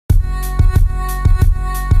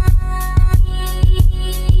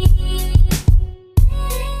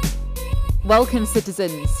Welcome,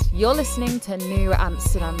 citizens. You're listening to New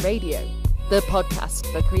Amsterdam Radio, the podcast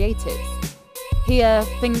for creatives. Here,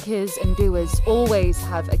 thinkers and doers always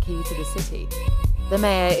have a key to the city. The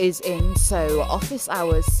mayor is in, so office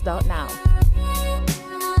hours start now.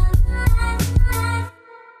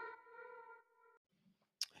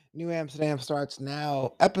 New Amsterdam starts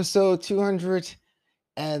now. Episode 200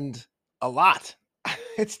 and a lot.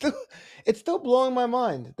 It's still blowing my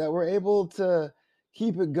mind that we're able to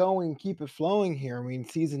keep it going, keep it flowing here. I mean,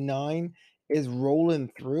 season 9 is rolling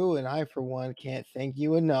through, and I, for one, can't thank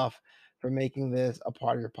you enough for making this a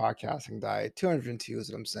part of your podcasting diet. 202 is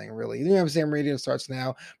what I'm saying, really. New Amsterdam Radio starts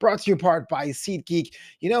now, brought to you in part by SeatGeek.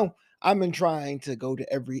 You know, I've been trying to go to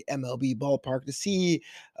every MLB ballpark to see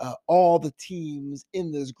all the teams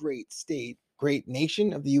in this great state, great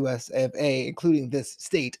nation of the US of A, including this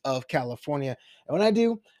state of California. And when I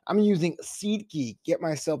do, I'm using SeatGeek. Get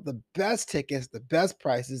myself the best tickets, the best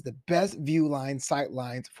prices, the best view lines, sight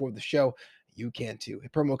lines for the show. You can too.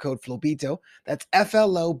 Hit promo code FLOBITO. That's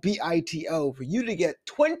FLOBITO for you to get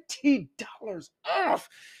 $20 off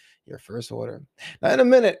your first order. Now, in a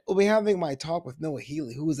minute, we'll be having my talk with Noah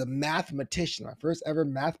Healy, who is a mathematician, my first ever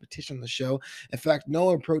mathematician on the show. In fact,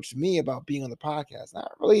 Noah approached me about being on the podcast.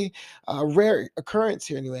 Not really a rare occurrence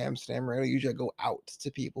here in New Amsterdam. Right? Usually I go out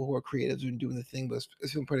to people who are creatives and doing the thing, but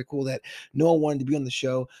it's been pretty cool that Noah wanted to be on the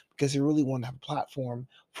show because he really wanted to have a platform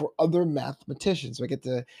for other mathematicians. So I get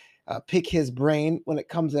to pick his brain when it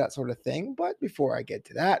comes to that sort of thing. But before I get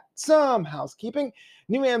to that, some housekeeping.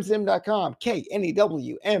 NewAmsterdam.com,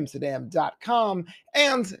 KNEW Amsterdam.com.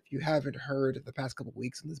 And if you haven't heard the past couple of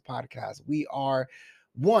weeks on this podcast, we are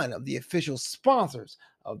one of the official sponsors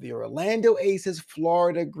of the Orlando Aces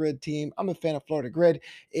Florida Grid team. I'm a fan of Florida Grid.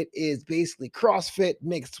 It is basically CrossFit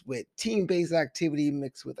mixed with team-based activity,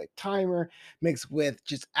 mixed with a timer, mixed with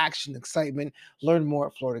just action, excitement. Learn more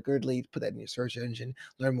at Florida Grid Leads. Put that in your search engine.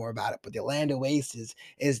 Learn more about it. But the Orlando Aces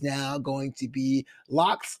is now going to be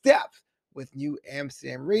lockstep with New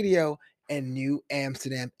Amsterdam Radio and New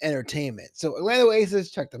Amsterdam Entertainment. So Orlando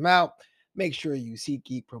Aces, check them out. Make sure you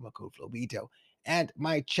SeatGeek promo code FLOBITO. And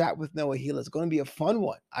my chat with Noah Healy is going to be a fun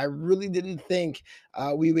one. I really didn't think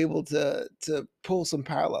we were able to pull some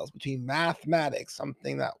parallels between mathematics,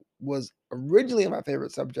 something that was originally my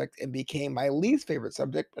favorite subject and became my least favorite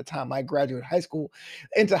subject by the time I graduated high school,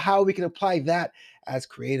 into how we can apply that as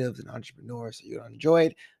creatives and entrepreneurs. So you're going to enjoy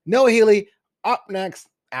it. Noah Healy up next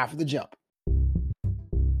after the jump.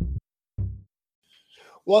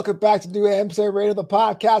 Welcome back to New Amsterdam Radio, the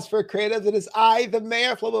podcast for creatives. It is I, the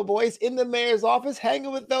mayor, Flobo Boys, in the mayor's office,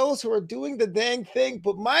 hanging with those who are doing the dang thing.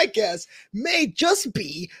 But my guest may just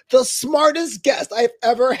be the smartest guest I've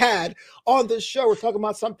ever had on this show. We're talking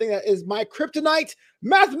about something that is my kryptonite,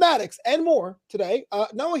 mathematics, and more today.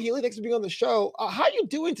 Noah Healy, thanks for being on the show. How are you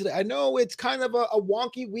doing today? I know it's kind of a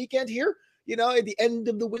wonky weekend here, you know, at the end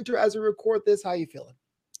of the winter as we record this. How are you feeling?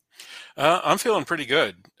 I'm feeling pretty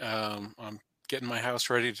good. I'm getting my house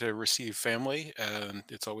ready to receive family, and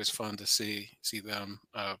it's always fun to see them.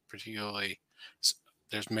 Particularly,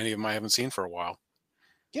 there's many of them I haven't seen for a while.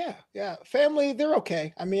 Yeah, family, they're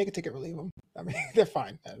okay. I mean, I can take it or leave them. I mean, they're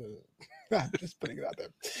fine. Just putting it out there.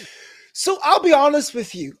 So I'll be honest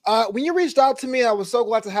with you. When you reached out to me, I was so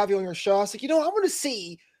glad to have you on your show. I was like, I want to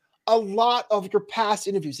see a lot of your past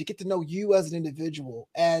interviews to get to know you as an individual.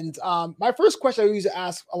 And my first question I usually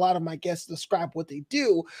ask a lot of my guests to describe what they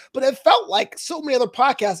do, but it felt like so many other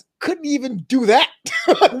podcasts couldn't even do that.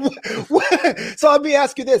 So let me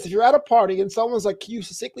ask you this. If you're at a party and someone's like, can you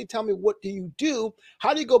succinctly tell me what do you do?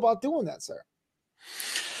 How do you go about doing that, sir?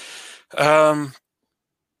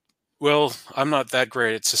 Well, I'm not that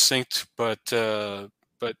great at succinct, but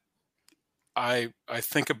I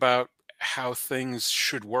think about how things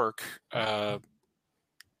should work to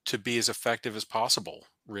be as effective as possible,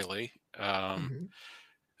 really.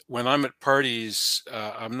 When I'm at parties,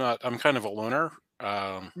 I'm kind of a loner.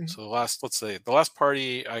 So the last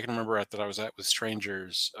party I can remember that I was at with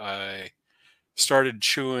strangers, I started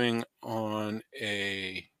chewing on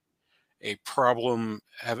a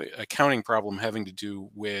counting problem having to do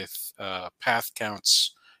with path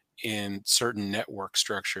counts in certain network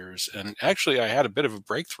structures. And actually I had a bit of a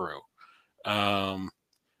breakthrough,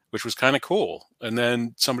 which was kind of cool. And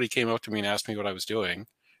then somebody came up to me and asked me what I was doing.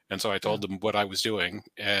 And so I told them what I was doing.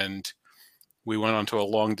 And we went on to a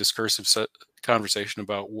long discursive conversation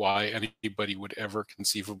about why anybody would ever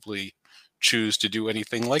conceivably choose to do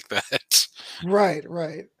anything like that. Right.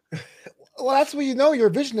 Well, that's when you're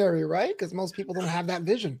a visionary, right? Because most people don't have that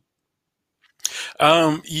vision.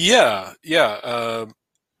 Yeah.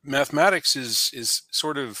 Mathematics is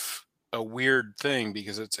sort of a weird thing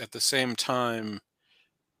because it's at the same time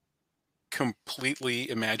completely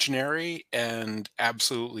imaginary and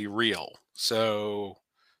absolutely real. So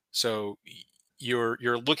you're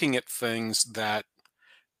looking at things that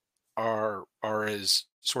are as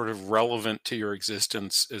sort of relevant to your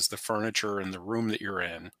existence as the furniture in the room that you're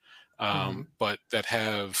in, Mhm. but that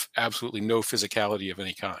have absolutely no physicality of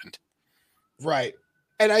any kind. Right.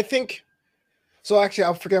 And I think so. Actually,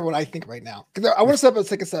 I'll forget what I think right now because I want to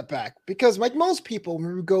take a step back because, like most people,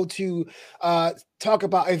 when we go to talk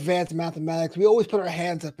about advanced mathematics, we always put our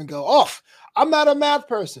hands up and go, "Oh, I'm not a math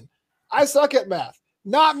person. I suck at math.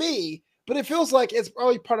 Not me." But it feels like it's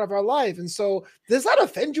probably part of our life. And so, does that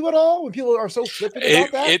offend you at all when people are so flippant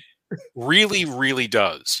about that? It really, really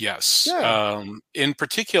does. Yes. Yeah. In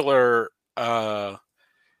particular, the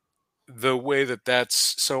way that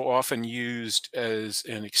that's so often used as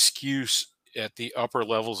an excuse at the upper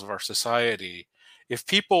levels of our society. If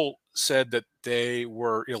people said that they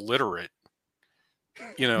were illiterate,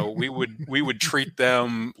 we would treat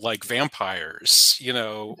them like vampires,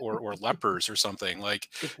 or lepers or something. Like,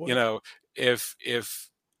 Good you point. know, if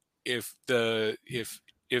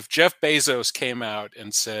Jeff Bezos came out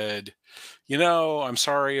and said, I'm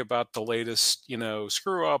sorry about the latest,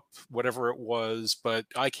 screw up, whatever it was, but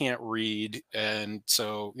I can't read, and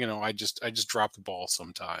so, I just drop the ball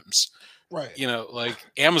sometimes. Right. Like,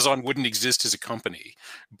 Amazon wouldn't exist as a company.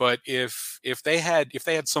 But if they had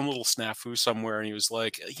some little snafu somewhere, and he was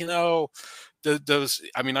like, those,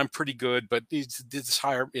 I mean, I'm pretty good, but this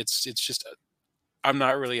higher, it's just, I'm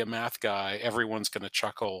not really a math guy. Everyone's going to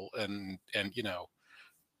chuckle and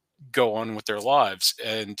go on with their lives,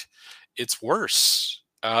 and it's worse.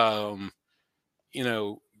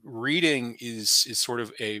 Reading is sort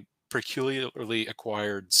of a peculiarly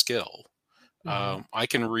acquired skill. Mhm. I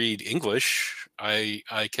can read English.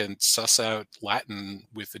 I can suss out Latin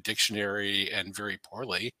with a dictionary, and very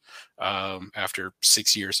poorly, after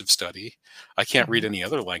 6 years of study. I can't read Mhm. any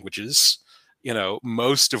other languages.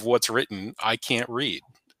 Most of what's written, I can't read.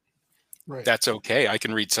 Right. That's okay. I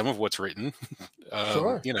can read some of what's written. um,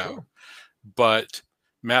 Sure. you know, Sure. but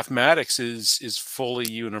mathematics is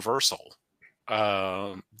fully universal.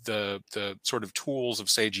 The sort of tools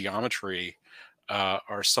of, say, geometry,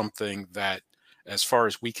 are something that, as far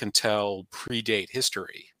as we can tell, predate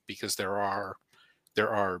history, because there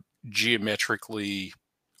are geometrically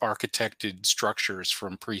architected structures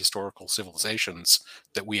from prehistorical civilizations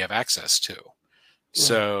that we have access to. Right.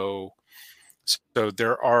 So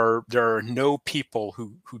there are no people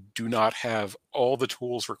who do not have all the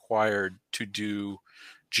tools required to do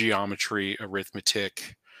geometry,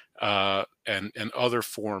 arithmetic, and other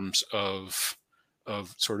forms of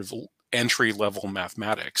sort of entry level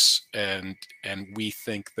mathematics, and we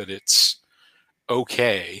think that it's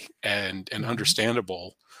okay and Mhm.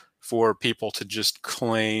 understandable for people to just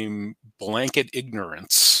claim blanket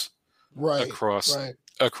ignorance Right. across Right.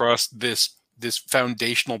 this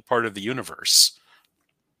foundational part of the universe.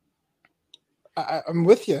 I'm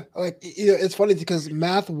with you. Like, it's funny because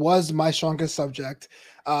math was my strongest subject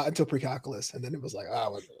until pre-calculus, and then it was like,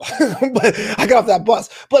 but I got off that bus.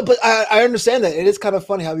 But I understand that it is kind of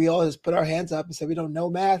funny how we all just put our hands up and say we don't know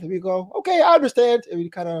math, and we go, okay, I understand, and we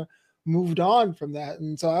kind of moved on from that.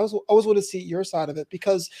 And so I always want to see your side of it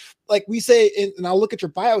because, like we say, and I'll look at your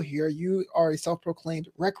bio here. You are a self-proclaimed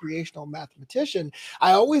recreational mathematician.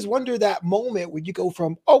 I always wonder that moment when you go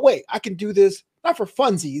from, oh wait, I can do this not for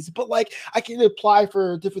funsies, but like I can apply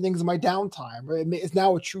for different things in my downtime. Right? It's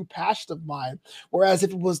now a true passion of mine. Whereas if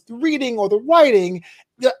it was the reading or the writing,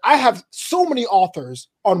 I have so many authors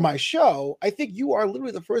on my show. I think you are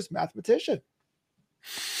literally the first mathematician.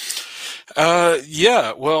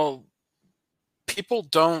 Yeah, well, people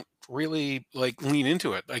don't really like lean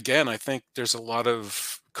into it. Again, I think there's a lot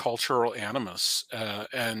of cultural animus,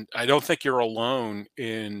 and I don't think you're alone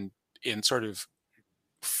in sort of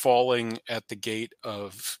falling at the gate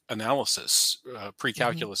of analysis. Mm-hmm.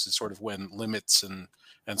 Pre-calculus is sort of when limits and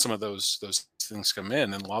some of those things come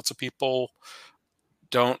in, and lots of people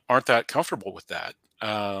aren't that comfortable with that.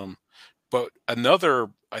 But another,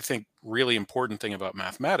 I think, really important thing about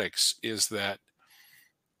mathematics is that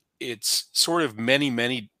it's sort of many,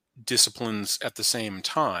 many disciplines at the same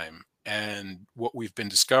time. And what we've been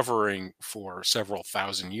discovering for several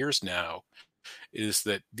thousand years now is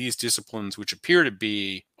that these disciplines, which appear to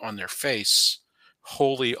be on their face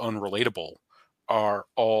wholly unrelatable, are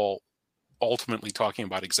all ultimately talking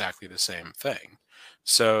about exactly the same thing.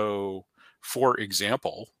 So, for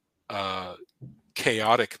example, uh,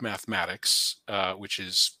 chaotic mathematics, which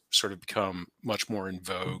has sort of become much more in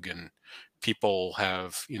vogue, and people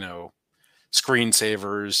have,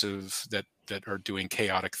 screensavers that are doing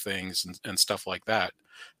chaotic things and stuff like that.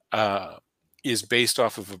 Uh, is based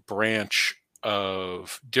off of a branch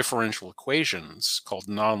of differential equations called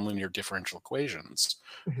nonlinear differential equations,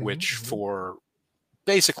 which Hmm. for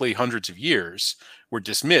basically hundreds of years were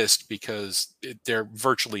dismissed because they're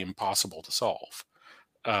virtually impossible to solve.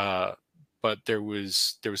 Uh, but there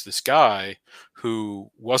was this guy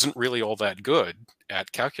who wasn't really all that good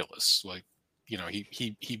at calculus. Like,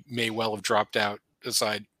 he may well have dropped out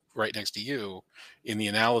aside right next to you in the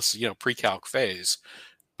analysis, pre-calc phase.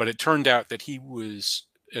 But it turned out that he was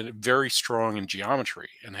very strong in geometry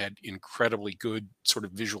and had incredibly good sort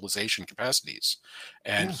of visualization capacities.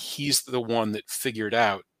 And Yeah. he's the one that figured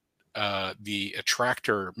out the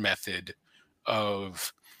attractor method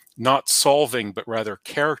of not solving, but rather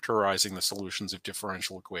characterizing the solutions of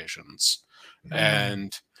differential equations. Mm.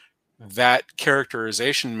 And that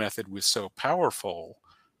characterization method was so powerful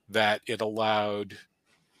that it allowed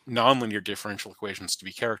nonlinear differential equations to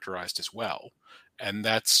be characterized as well. And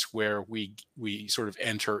that's where we sort of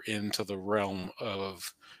enter into the realm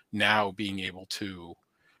of now being able to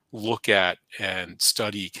look at and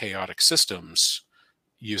study chaotic systems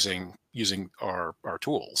using our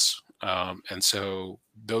tools. And so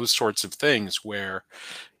those sorts of things where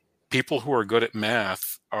people who are good at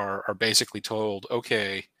math are basically told,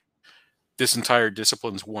 okay, this entire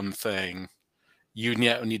discipline's one thing. You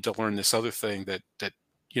now need to learn this other thing that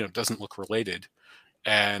doesn't look related.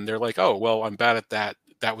 And they're like, oh well, I'm bad at that.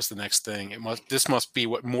 That was the next thing. This must be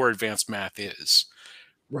what more advanced math is.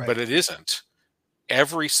 But Right. it isn't.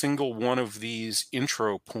 Every single one of these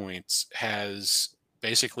intro points has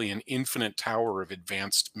basically an infinite tower of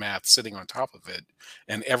advanced math sitting on top of it.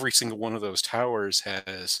 And every single one of those towers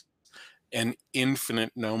has an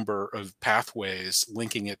infinite number of pathways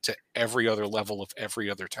linking it to every other level of every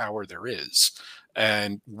other tower there is.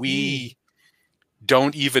 And Mm. we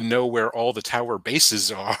don't even know where all the tower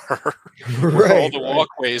bases are, where all Right. the Right.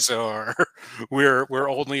 walkways are. We're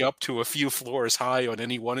only up to a few floors high on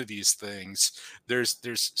any one of these things. There's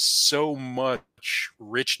so much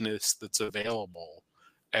richness that's available,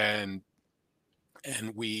 and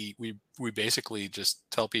we basically just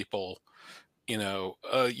tell people,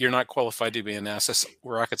 you're not qualified to be a NASA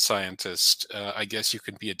rocket scientist. I guess you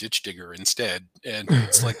can be a ditch digger instead. And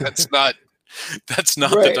it's like that's not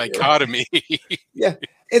the Right. Right. dichotomy. Yeah,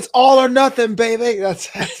 it's all or nothing, baby. That's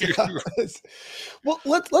well.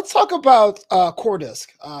 Let's talk about Cordisk,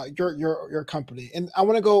 your company, and I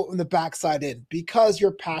want to go in the backside in because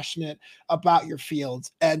you're passionate about your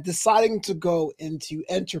fields and deciding to go into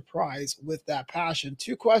enterprise with that passion.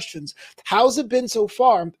 Two questions: how's it been so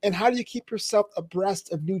far, and how do you keep yourself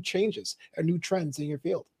abreast of new changes and new trends in your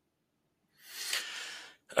field?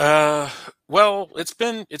 Uh, well, it's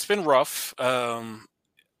been rough.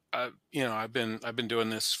 I've been doing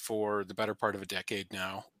this for the better part of a decade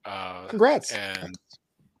now, Congrats. and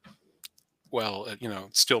well,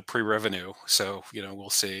 still pre-revenue, so we'll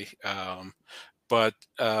see. But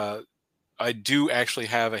I do actually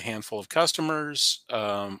have a handful of customers.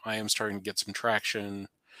 I am starting to get some traction,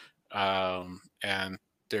 and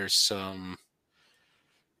there's some.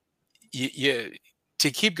 Yeah,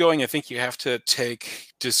 to keep going, I think you have to take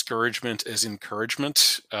discouragement as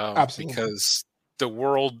encouragement, Absolutely. because the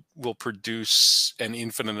world will produce an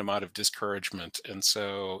infinite amount of discouragement. And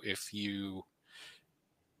so if you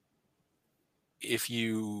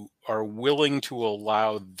are willing to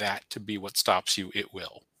allow that to be what stops you, it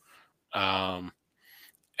will. Um,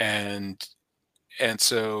 and and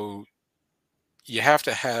so you have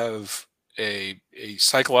to have a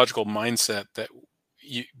psychological mindset that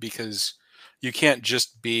because you can't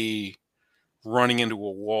just be running into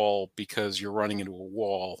a wall because you're running into a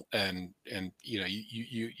wall, and you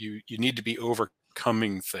need to be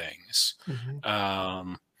overcoming things, Mhm.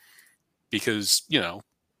 um, because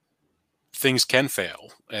things can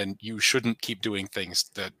fail, and you shouldn't keep doing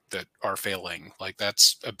things that are failing. Like,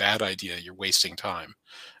 that's a bad idea. You're wasting time.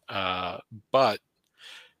 But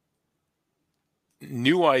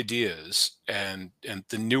new ideas, and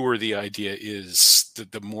the newer the idea is,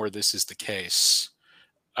 the more this is the case.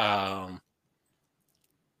 Um,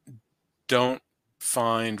 don't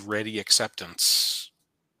find ready acceptance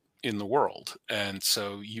in the world. And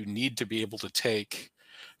so you need to be able to take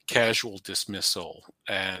casual dismissal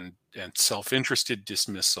and self-interested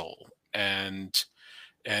dismissal and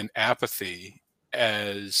apathy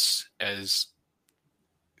as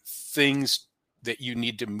things that you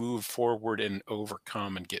need to move forward and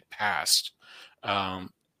overcome and get past, um,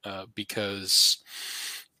 because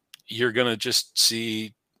you're going to just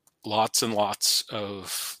see lots and lots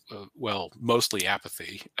of, well, mostly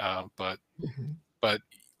apathy, Mhm. but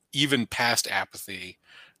even past apathy,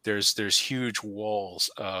 there's huge walls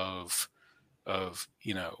of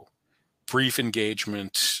brief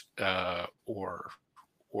engagement or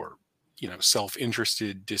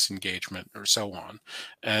self-interested disengagement or so on,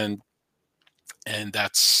 and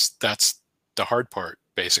that's the hard part,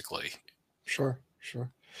 basically. Sure.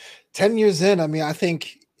 10 years in, I mean, I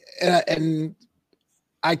think, and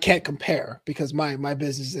I can't compare because my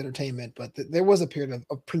business is entertainment, but there was a period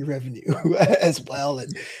of pre-revenue as well,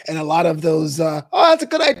 and a lot of those, oh, that's a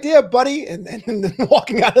good idea, buddy, and then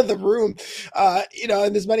walking out of the room, and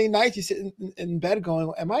there's many nights you sit in bed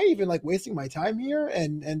going, am I even like wasting my time here?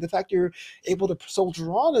 And the fact you're able to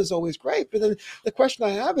soldier on is always great, but then the question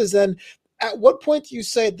I have is then, at what point do you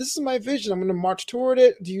say, this is my vision, I'm going to march toward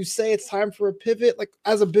it? Do you say it's time for a pivot? Like,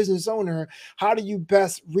 as a business owner, how do you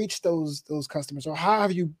best reach those customers, or how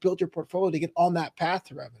have you built your portfolio to get on that path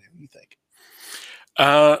to revenue, you think?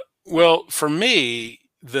 Well, for me,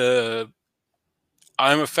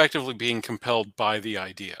 I'm effectively being compelled by the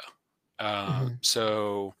idea.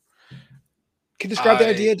 So can you describe the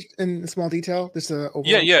idea in small detail? Just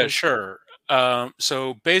yeah, sure.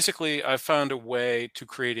 So basically, I found a way to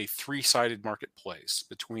create a three-sided marketplace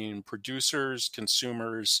between producers,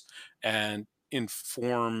 consumers, and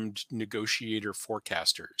informed negotiator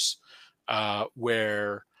forecasters,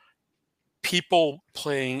 where people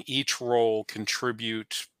playing each role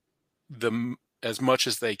contribute as much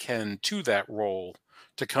as they can to that role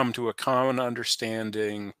to come to a common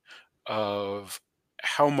understanding of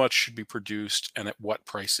how much should be produced and at what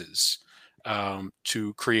prices,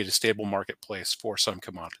 to create a stable marketplace for some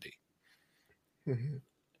commodity.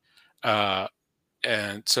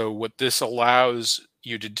 And so what this allows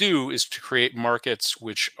you to do is to create markets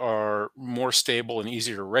which are more stable and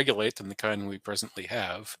easier to regulate than the kind we presently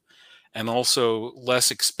have, and also less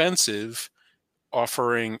expensive,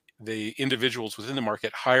 offering the individuals within the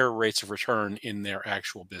market higher rates of return in their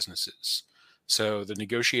actual businesses. So the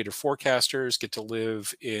negotiator forecasters get to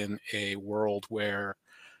live in a world where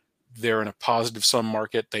they're in a positive sum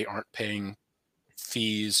market. They aren't paying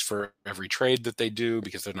fees for every trade that they do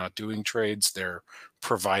because they're not doing trades. They're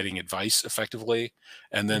providing advice effectively,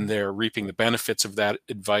 and then they're reaping the benefits of that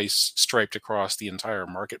advice striped across the entire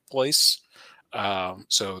marketplace.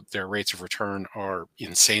 So their rates of return are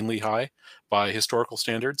insanely high by historical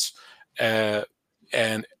standards. And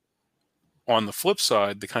on the flip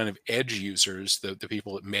side, the kind of edge users, the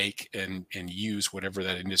people that make and use whatever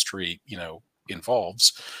that industry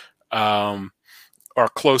involves, are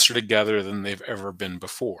closer together than they've ever been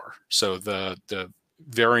before. So the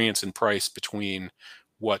variance in price between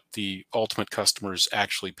what the ultimate customers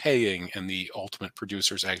actually paying and the ultimate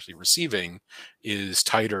producers actually receiving is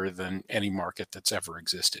tighter than any market that's ever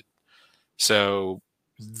existed. So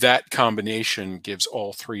that combination gives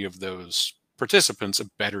all three of those participants a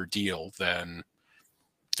better deal than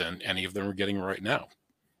any of them are getting right now.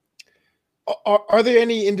 Are there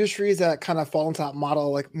any industries that kind of fall into that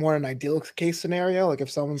model, like more an ideal case scenario? Like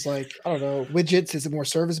if someone's like, I don't know, widgets, is it more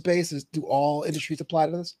service based? Do all industries apply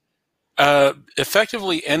to this?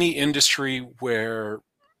 Effectively, any industry where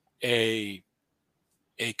a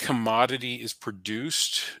commodity is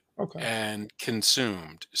produced and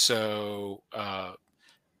consumed. So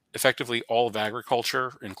effectively all of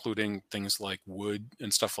agriculture, including things like wood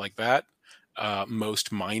and stuff like that.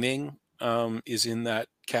 Most mining is in that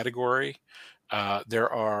category.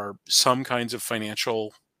 There are some kinds of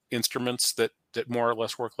financial instruments that more or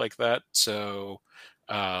less work like that. So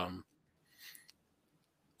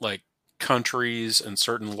like countries and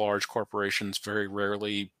certain large corporations very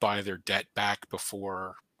rarely buy their debt back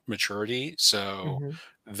before maturity. So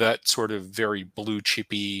that sort of very blue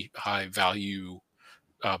chippy, high value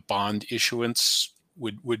bond issuance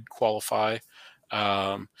would qualify.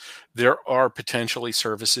 There are potentially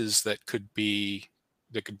services that could be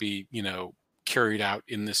carried out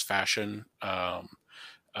in this fashion.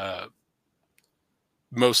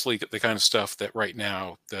 Mostly the kind of stuff that right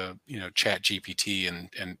now the Chat GPT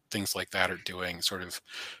and things like that are doing, sort of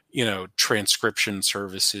transcription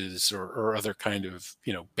services or other kind of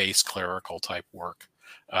base clerical type work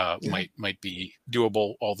might be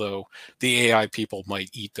doable, although the AI people might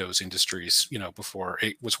eat those industries before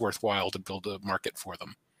it was worthwhile to build a market for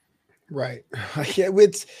them. Right. Yeah,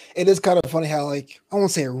 it is kind of funny how, like, I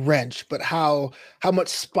won't say a wrench, but how much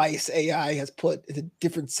spice AI has put into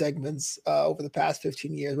different segments over the past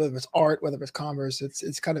 15 years, whether it's art, whether it's commerce.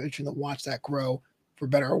 It's kind of interesting to watch that grow, for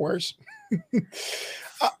better or worse.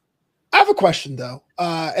 I have a question though,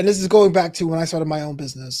 and this is going back to when I started my own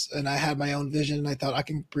business and I had my own vision and I thought I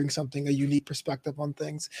can bring a unique perspective on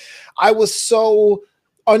things. I was so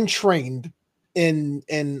untrained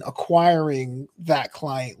in acquiring that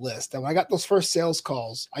client list. And when I got those first sales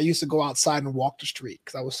calls, I used to go outside and walk the street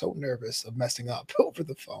because I was so nervous of messing up over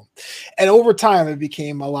the phone. And over time, I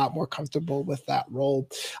became a lot more comfortable with that role.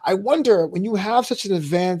 I wonder, when you have such an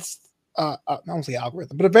advanced, I don't say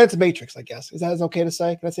algorithm, but advanced matrix, I guess. Is that okay to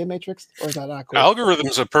say? Can I say matrix, or is that not cool?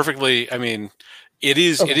 Algorithms are perfectly. I mean, it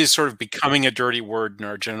is Okay. sort of becoming a dirty word in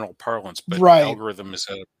our general parlance, but Right. algorithm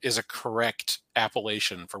is a correct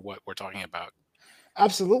appellation for what we're talking about.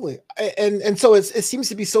 Absolutely. And so it seems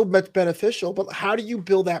to be so much beneficial, but how do you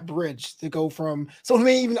build that bridge to go from someone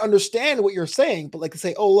who may even understand what you're saying, but like to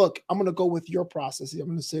say, oh, look, I'm going to go with your process. I'm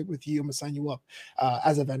going to sit with you. I'm going to sign you up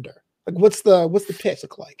as a vendor. Like, what's the pitch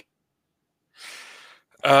look like?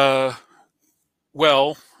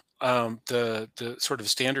 Well, the sort of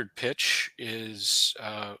standard pitch is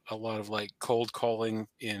a lot of like cold calling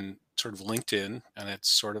in sort of LinkedIn, and it's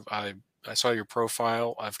sort of I saw your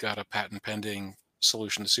profile. I've got a patent pending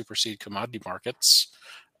solution to supersede commodity markets.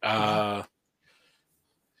 Wow.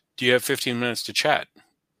 Do you have 15 minutes to chat?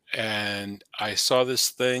 And I saw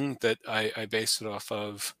this thing that I based it off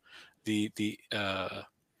of the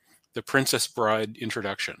Princess Bride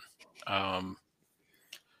introduction.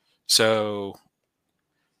 So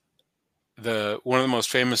one of the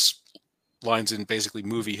most famous lines in basically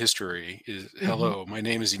movie history is, "Hello, my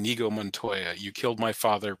name is Inigo Montoya. You killed my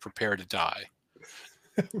father. Prepare to die."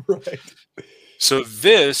 Right. So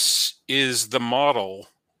this is the model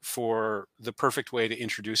for the perfect way to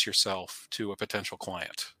introduce yourself to a potential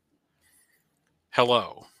client.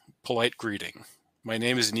 Hello, polite greeting. My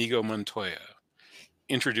name is Inigo Montoya.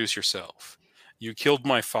 Introduce yourself. You killed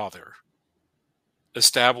my father.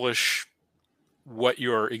 Establish what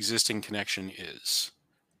your existing connection is.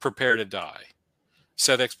 Prepare to die.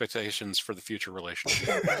 Set expectations for the future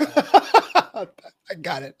relationship. I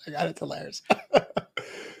got it. It's hilarious.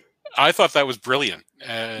 I thought that was brilliant.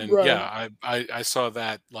 And Right. yeah, I saw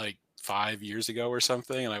that like 5 years ago or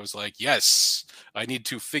something. And I was like, yes, I need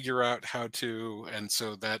to figure out how to. And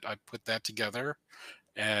so that I put that together.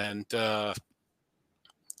 And so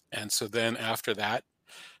then after that,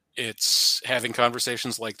 it's having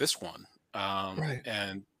conversations like this one. Right.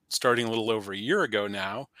 And starting a little over a year ago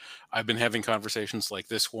now, I've been having conversations like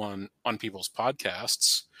this one on people's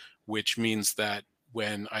podcasts, which means that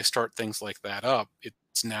when I start things like that up,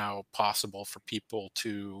 it's now possible for people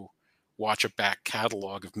to watch a back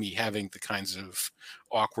catalog of me having the kinds of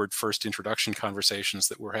awkward first introduction conversations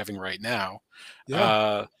that we're having right now. Yeah.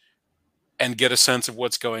 Uh, and get a sense of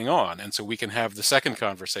what's going on. And so we can have the second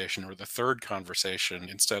conversation or the third conversation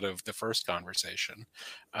instead of the first conversation.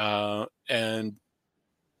 And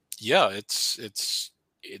yeah, it's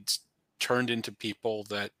turned into people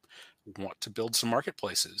that want to build some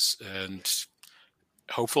marketplaces, and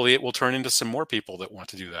hopefully it will turn into some more people that want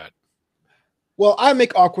to do that. Well, I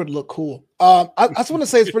make awkward look cool. I just want to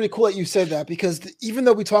say it's pretty cool that you said that, because even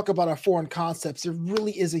though we talk about our foreign concepts, there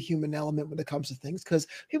really is a human element when it comes to things, because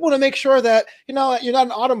people want to make sure that, you're not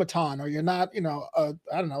an automaton, or you're not, I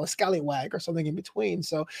don't know, a scallywag or something in between.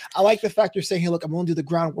 So I like the fact you're saying, hey, look, I'm going to do the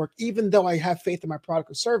groundwork. Even though I have faith in my product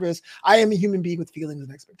or service, I am a human being with feelings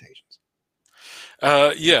and expectations.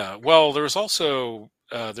 Yeah, well, there's also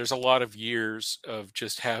there's a lot of years of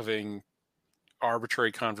just having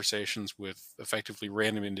arbitrary conversations with effectively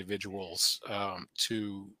random individuals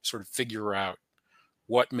to sort of figure out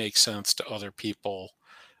what makes sense to other people.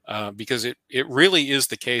 Because it really is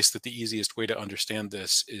the case that the easiest way to understand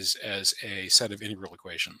this is as a set of integral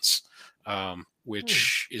equations,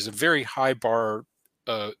 which is a very high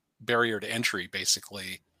barrier to entry,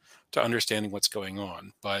 basically, to understanding what's going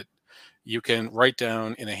on. But you can write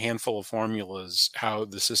down in a handful of formulas how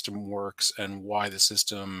the system works and why the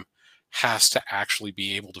system has to actually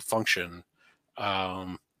be able to function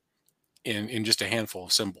um, in just a handful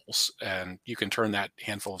of symbols. And you can turn that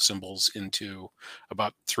handful of symbols into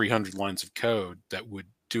about 300 lines of code that would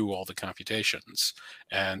do all the computations.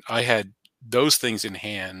 And I had those things in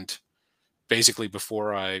hand basically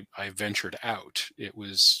before I ventured out. It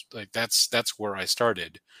was like that's where I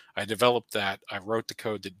started. I developed that. I wrote the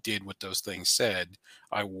code that did what those things said.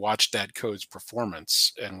 I watched that code's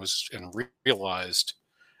performance and realized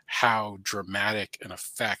how dramatic an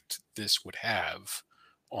effect this would have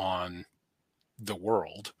on the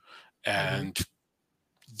world, Mhm. and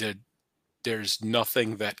the, there's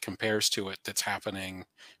nothing that compares to it that's happening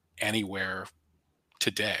anywhere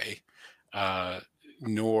today, uh,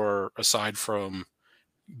 nor aside from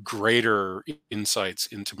greater insights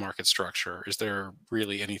into market structure is there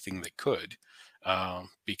really anything that could,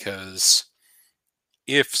 because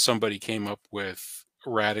if somebody came up with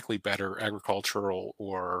radically better agricultural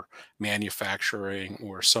or manufacturing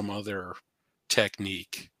or some other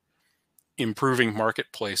technique, improving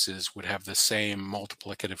marketplaces would have the same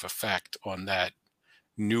multiplicative effect on that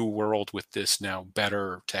new world with this now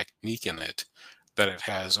better technique in it that it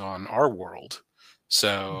has on our world.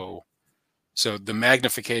 So the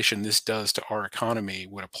magnification this does to our economy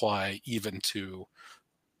would apply even to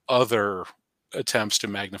other attempts to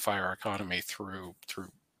magnify our economy through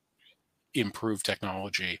improved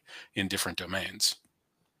technology in different domains.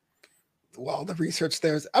 Well, the research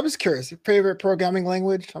there is. I was curious. Your favorite programming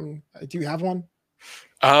language? Do you have one?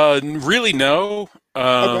 Really, no.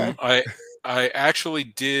 Okay. I actually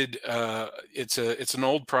did. It's an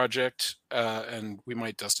old project, and we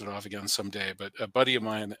might dust it off again someday. But a buddy of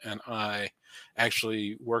mine and I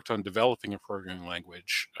actually worked on developing a programming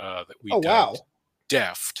language that we Oh, dubbed wow.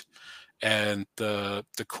 Deft, and the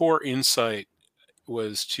core insight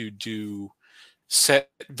was to do set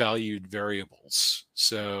valued variables.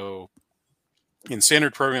 So in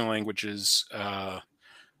standard programming languages,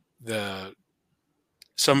 the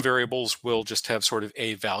some variables will just have sort of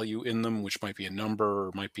a value in them, which might be a number,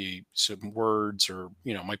 or might be some words, or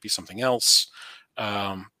might be something else.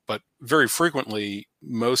 But very frequently,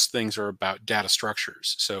 most things are about data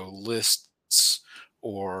structures, so lists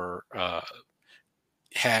or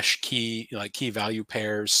hash key, like key value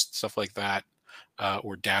pairs, stuff like that,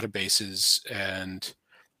 or databases, and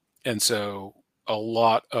so a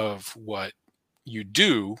lot of what you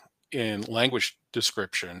do in language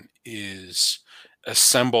description is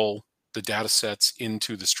assemble the data sets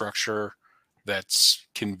into the structure that's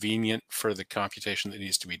convenient for the computation that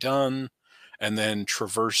needs to be done, and then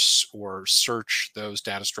traverse or search those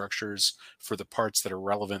data structures for the parts that are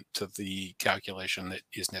relevant to the calculation that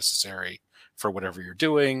is necessary for whatever you're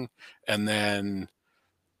doing, and then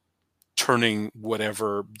turning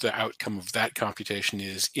whatever the outcome of that computation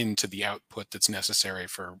is into the output that's necessary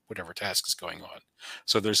for whatever task is going on.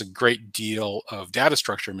 So there's a great deal of data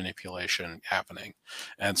structure manipulation happening.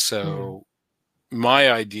 And so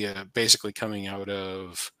my idea, basically coming out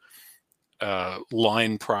of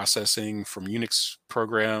line processing from Unix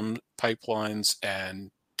program pipelines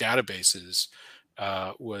and databases,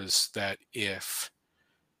 was that if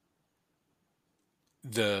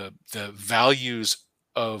the values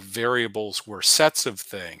of variables were sets of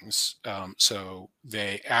things, so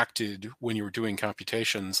they acted when you were doing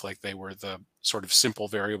computations like they were the sort of simple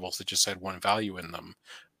variables that just had one value in them,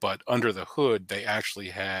 but under the hood they actually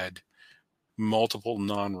had multiple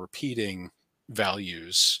non-repeating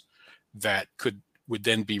values that would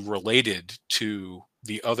then be related to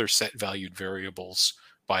the other set valued variables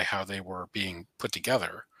by how they were being put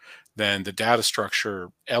together. Then the data structure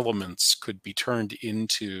elements could be turned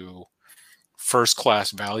into first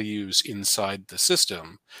class values inside the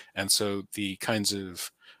system. And so the kinds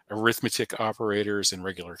of arithmetic operators and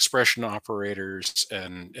regular expression operators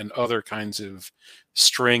and other kinds of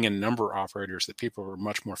string and number operators that people are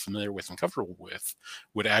much more familiar with and comfortable with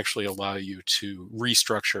would actually allow you to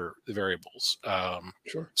restructure the variables,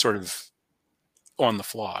 Sure. sort of on the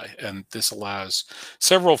fly. And this allows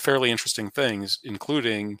several fairly interesting things,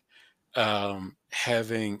 including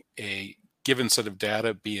having a given set of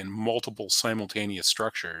data be in multiple simultaneous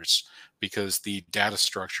structures, because the data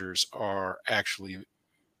structures are actually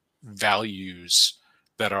values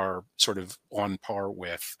that are sort of on par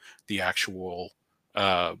with the actual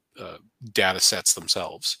data sets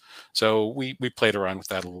themselves. So we played around with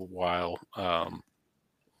that a little while.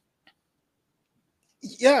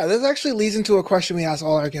 Yeah, this actually leads into a question we ask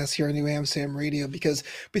all our guests here on New Amsterdam Radio, because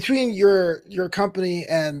between your company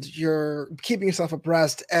and your keeping yourself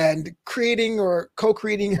abreast and creating or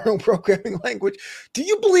co-creating your own programming language, do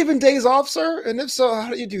you believe in days off, sir? And if so, how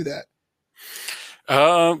do you do that?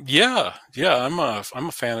 Yeah, I'm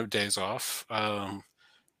a fan of days off.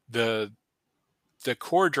 The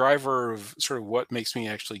core driver of sort of what makes me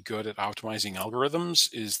actually good at optimizing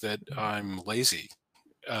algorithms is that I'm lazy.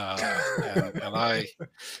 And I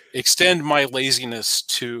extend my laziness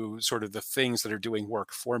to sort of the things that are doing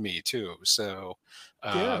work for me too. So,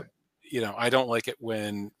 Yeah. I don't like it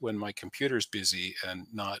when my computer's busy and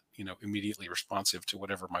not, immediately responsive to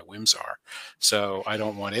whatever my whims are. So I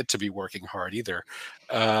don't want it to be working hard either.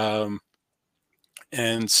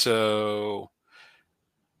 And so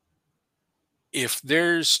if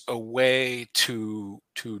there's a way to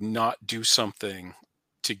not do something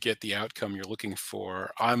to get the outcome you're looking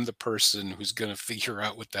for, I'm the person who's going to figure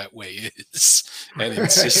out what that way is and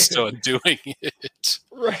insist on doing it.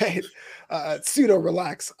 Right. Pseudo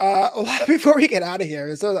relax. Before we get out of here,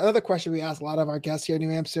 is another question we ask a lot of our guests here at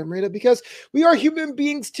New Amsterdam Radio, because we are human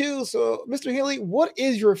beings too. So, Mr. Healy, what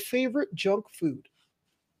is your favorite junk food?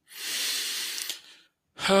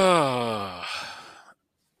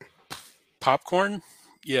 Popcorn?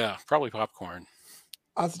 Yeah, probably popcorn.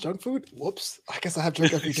 That's junk food? Whoops. I guess I have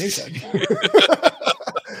junk every day then.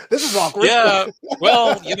 This is awkward. Yeah.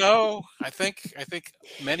 Well, I think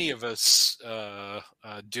many of us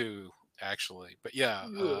do actually. But yeah,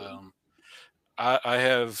 I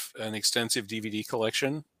have an extensive DVD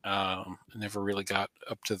collection. I never really got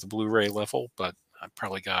up to the Blu-ray level, but I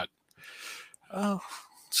probably got let's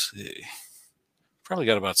see, probably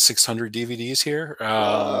got about 600 DVDs here.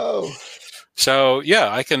 Whoa. So yeah,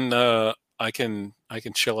 I can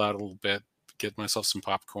chill out a little bit, get myself some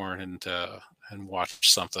popcorn, and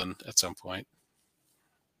watch something at some point.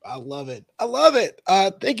 I love it. I love it.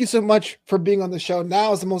 Thank you so much for being on the show.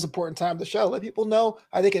 Now is the most important time of the show. Let people know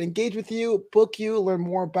how they can engage with you, book you, learn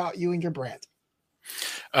more about you and your brand.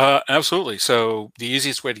 Absolutely. So the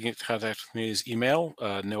easiest way to get in contact with me is email,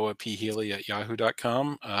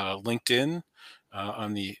 noahphealy@yahoo.com, LinkedIn.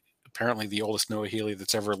 I'm apparently the oldest Noah Healy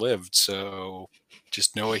that's ever lived. So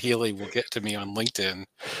just Noah Healy will get to me on LinkedIn.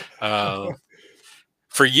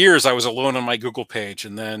 For years, I was alone on my Google page,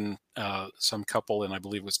 and then some couple in, I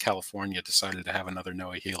believe it was California, decided to have another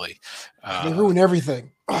Noah Healy. They ruin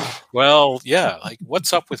everything. Well, yeah. Like,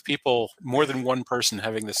 what's up with people, more than one person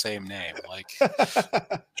having the same name? Like,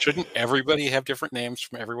 shouldn't everybody have different names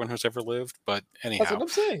from everyone who's ever lived? But anyhow. That's what I'm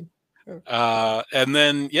saying. And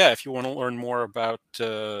then, yeah, if you want to learn more about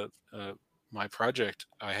my project,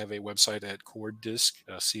 I have a website at CoordDisc,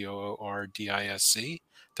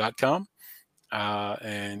 COORDISC.com.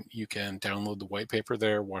 And you can download the white paper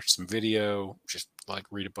there, watch some video, just like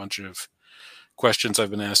read a bunch of questions I've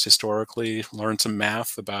been asked historically, learn some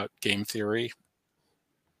math about game theory.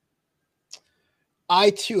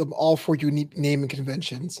 I too am all for unique naming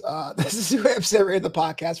conventions. This is who I'm saying, the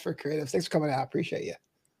podcast for creatives. Thanks for coming out. I appreciate you.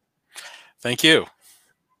 Thank you.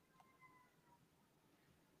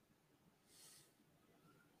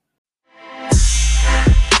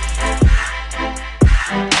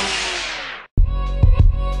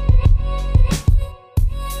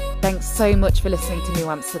 Thanks so much for listening to New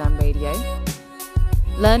Amsterdam Radio.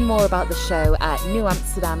 Learn more about the show at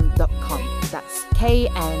newamsterdam.com. That's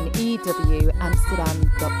KNEW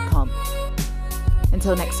Amsterdam.com.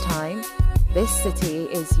 Until next time, this city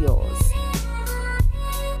is yours.